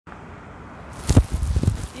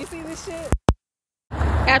see this shit?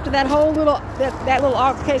 After that whole little that little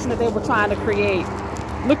altercation that they were trying to create,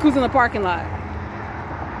 look who's in the parking lot.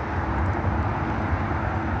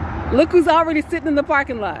 Look who's already sitting in the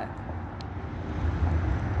parking lot.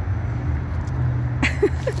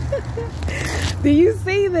 Do you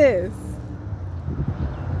see this?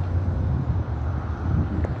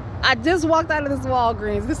 I just walked out of this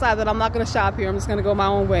Walgreens, decided that I'm not going to shop here. I'm just going to go my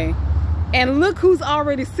own way. And look who's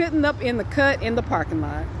already sitting up in the cut in the parking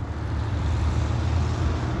lot.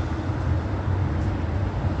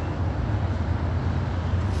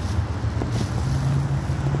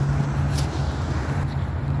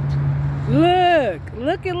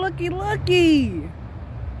 Looky.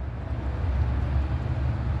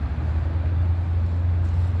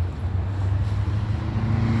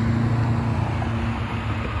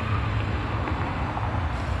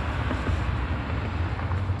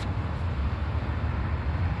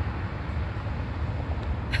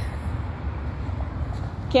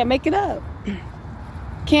 Can't make it up.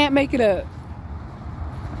 Can't make it up.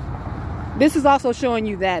 This is also showing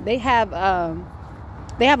you that they have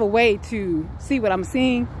a way to see what I'm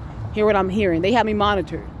seeing, hear what I'm hearing. They have me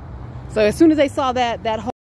monitored. So as soon as they saw that whole